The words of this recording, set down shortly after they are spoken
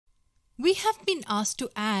We have been asked to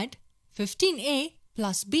add 15a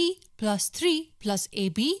plus b plus 3 plus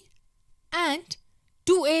ab and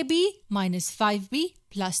 2ab minus 5b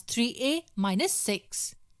plus 3a minus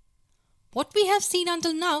 6. What we have seen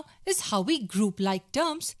until now is how we group like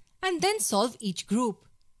terms and then solve each group.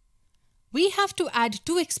 We have to add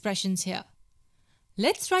two expressions here.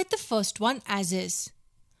 Let's write the first one as is.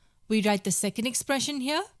 We write the second expression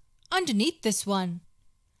here underneath this one.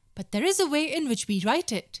 But there is a way in which we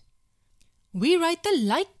write it. We write the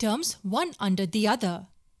like terms one under the other.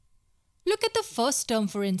 Look at the first term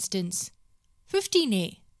for instance,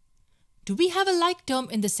 15a. Do we have a like term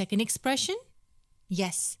in the second expression?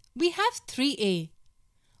 Yes, we have 3a.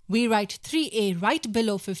 We write 3a right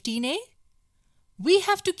below 15a. We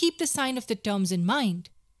have to keep the sign of the terms in mind.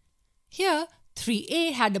 Here,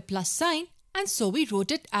 3a had a plus sign and so we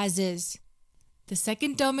wrote it as is. The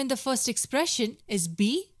second term in the first expression is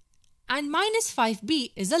b and minus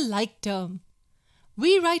 5b is a like term.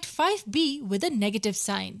 We write 5b with a negative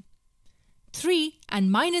sign. 3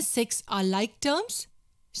 and minus 6 are like terms,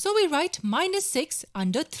 so we write minus 6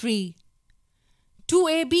 under 3.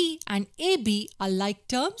 2ab and ab are like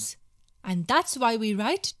terms, and that's why we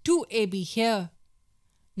write 2ab here.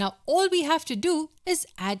 Now all we have to do is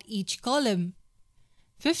add each column.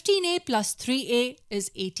 15a plus 3a is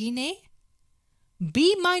 18a.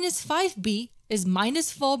 b minus 5b is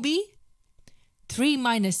minus 4b. 3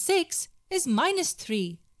 minus 6 is minus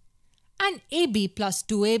 3. And ab plus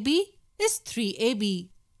 2ab is 3ab.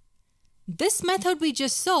 This method we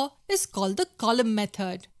just saw is called the column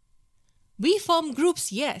method. We form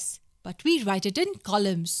groups, yes, but we write it in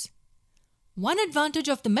columns. One advantage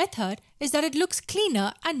of the method is that it looks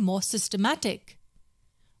cleaner and more systematic.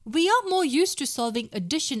 We are more used to solving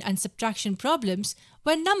addition and subtraction problems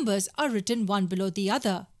when numbers are written one below the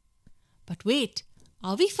other. But wait,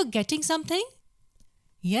 are we forgetting something?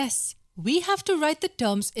 Yes, we have to write the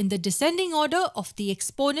terms in the descending order of the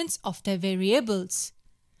exponents of their variables.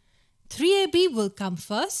 3ab will come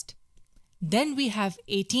first, then we have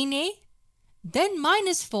 18a, then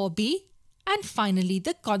minus 4b, and finally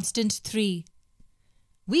the constant 3.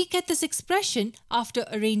 We get this expression after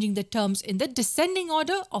arranging the terms in the descending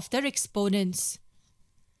order of their exponents.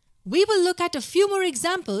 We will look at a few more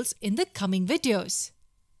examples in the coming videos.